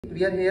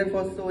We are here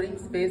for Soaring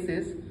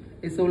Spaces,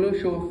 a solo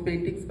show of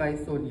paintings by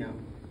Sonia.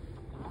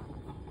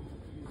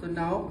 So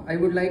now I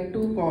would like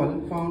to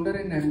call founder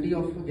and MD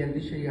of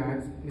Gallery Shri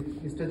Arts,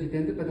 Mr.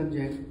 Jitendra Padam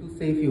Jain, to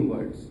say a few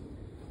words.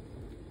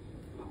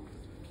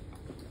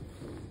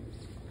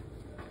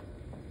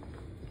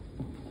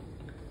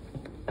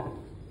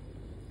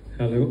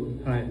 Hello,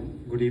 hi,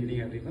 good evening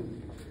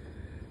everyone.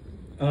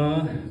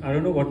 I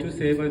don't know what to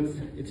say, but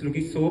it's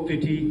looking so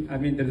pretty. I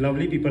mean, the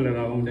lovely people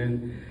around,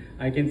 and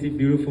I can see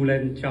beautiful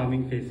and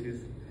charming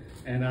faces,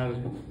 and our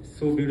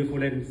so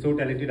beautiful and so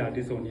talented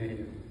artist Sonia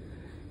here.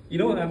 You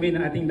know, I mean,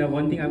 I think the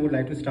one thing I would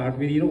like to start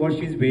with, you know, what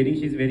she's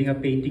wearing a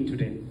painting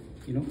today.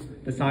 You know,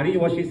 the sari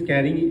what she's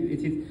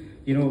carrying,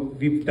 you know,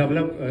 we've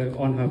developed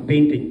on her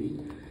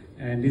painting,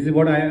 and this is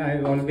what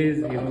I always,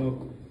 you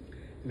know,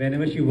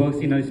 whenever she works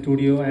in her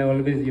studio, I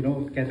always, you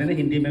know, कहते हैं ना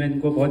हिंदी में मैं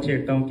इनको बहुत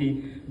छेड़ता हूँ कि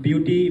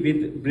beauty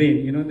with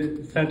brain, you know,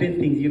 the certain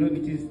things, you know,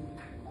 which is,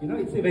 you know,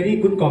 it's a very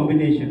good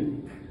combination.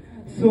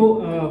 So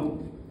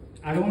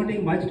I don't want to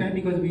take much time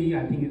because I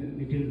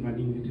think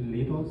running a little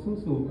late also.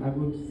 So I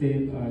would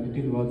say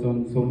little words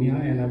on Sonia,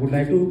 and I would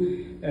like to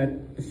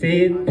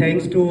say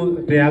thanks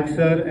to Prayag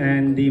sir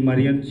and the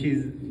Mariam.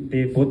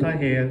 They both are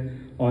here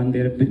on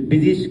their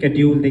busy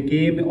schedule. They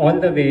came all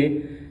the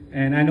way.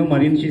 And I know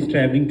Mariam, she's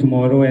traveling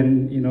tomorrow,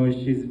 and you know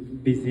she's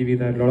busy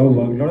with a lot of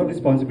work, a lot of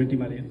responsibility.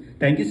 Mariam,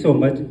 thank you so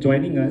much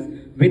joining us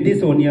with this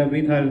Sonia,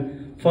 with her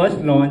first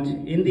launch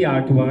in the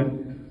art world.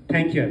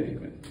 Thank you,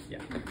 everyone. Yeah.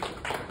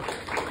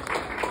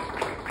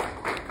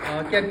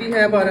 Can we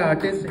have our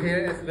artist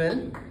here as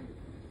well?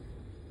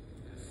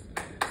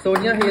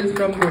 Sonia hails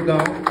from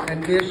Gurgaon,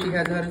 and where she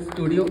has her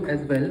studio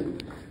as well.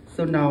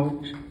 So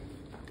now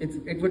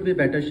it would be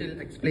better she'll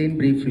explain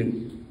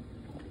briefly.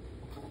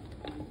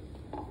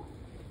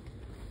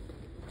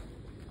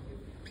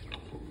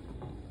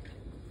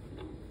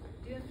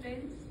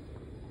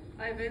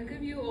 I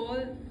welcome you all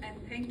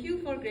and thank you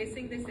for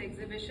gracing this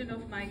exhibition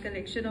of my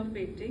collection of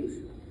paintings.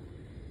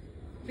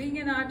 Being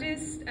an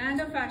artist and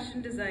a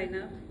fashion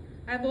designer,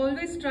 I've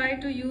always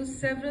tried to use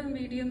several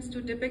mediums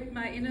to depict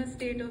my inner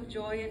state of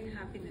joy and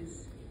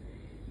happiness.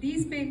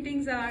 These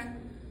paintings are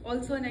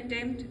also an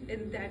attempt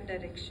in that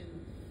direction.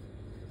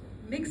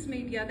 Mixed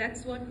media,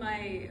 that's what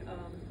my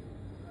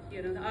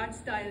the art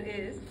style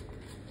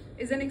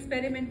is an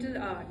experimental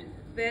art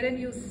wherein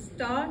you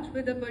start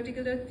with a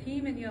particular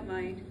theme in your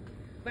mind.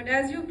 But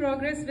as you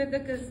progress with the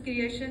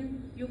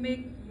creation, you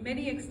make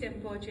many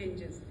extempore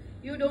changes.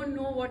 You don't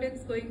know what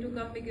it's going to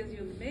come because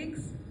you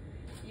mix,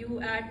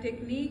 you add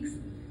techniques,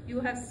 you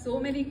have so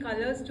many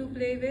colors to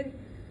play with.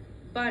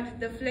 But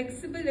the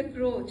flexible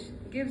approach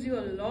gives you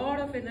a lot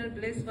of inner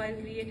bliss while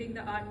creating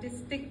the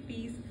artistic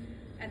piece,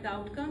 and the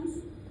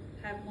outcomes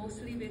have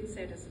mostly been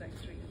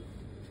satisfactory.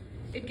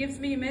 It gives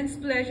me immense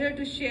pleasure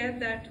to share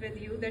that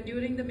with you, that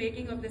during the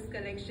making of this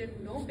collection,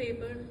 no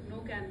paper,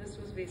 no canvas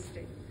was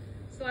wasted.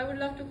 So I would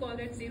love to call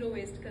it zero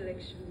waste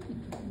collection.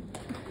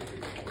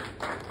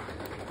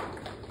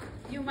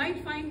 You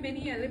might find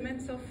many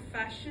elements of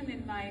fashion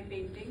in my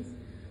paintings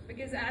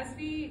because as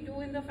we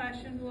do in the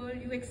fashion world,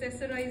 you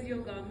accessorize your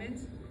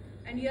garments,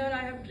 and here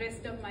I have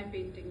dressed up my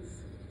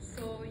paintings.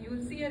 So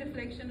you'll see a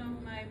reflection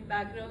of my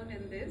background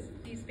in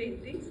these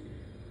paintings.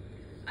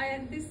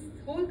 And this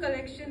whole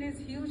collection is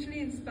hugely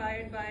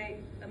inspired by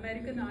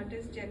American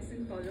artist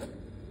Jackson Pollock,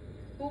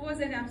 who was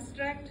an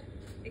abstract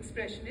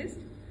expressionist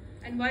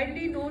and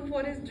widely known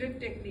for his drip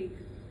technique.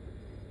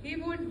 He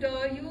would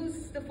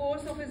use the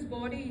force of his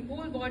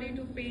whole body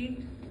to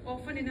paint,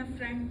 often in a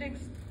frantic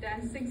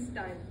dancing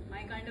style,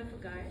 my kind of a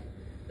guy.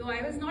 Though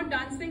I was not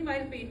dancing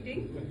while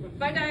painting,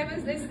 but I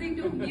was listening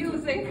to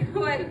music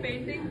while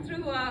painting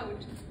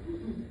throughout.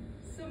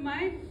 So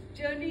my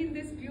journey in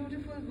this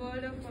beautiful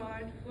world of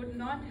art would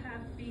not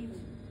have been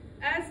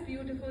as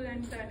beautiful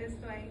and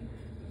satisfying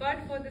but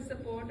for the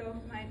support of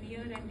my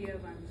near and dear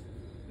ones,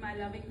 my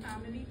loving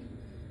family.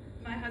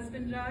 My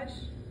husband Raj,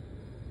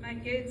 my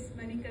kids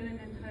Manikaran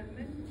and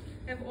Harman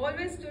have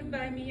always stood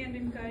by me and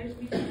encouraged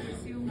me to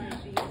pursue my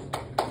dreams.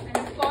 And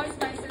of course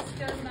my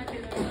sisters, my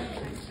pillars and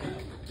my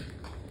strength.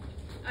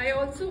 I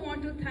also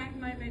want to thank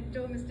my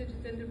mentor Mr.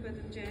 Jitendra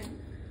Padam Jain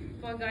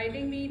for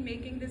guiding me in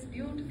making this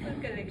beautiful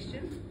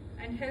collection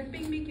and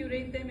helping me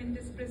curate them in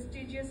this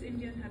prestigious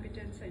Indian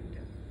Habitat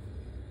Center.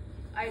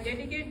 I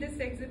dedicate this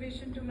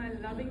exhibition to my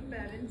loving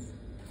parents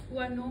who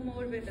are no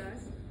more with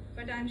us,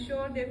 but I'm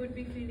sure they would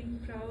be feeling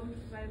proud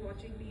while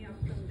watching me up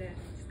from their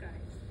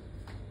skies.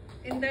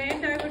 In the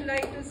end, I would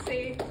like to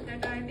say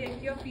that I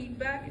take your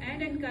feedback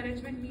and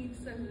encouragement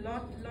means a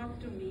lot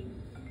to me.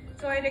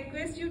 So I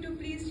request you to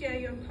please share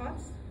your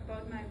thoughts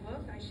about my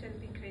work. I shall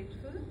be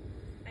grateful.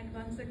 And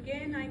once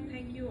again, I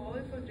thank you all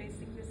for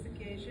gracing this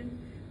occasion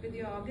with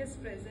your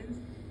august presence.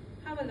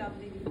 Have a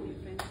lovely evening,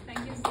 friends.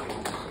 Thank you so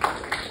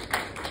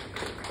much.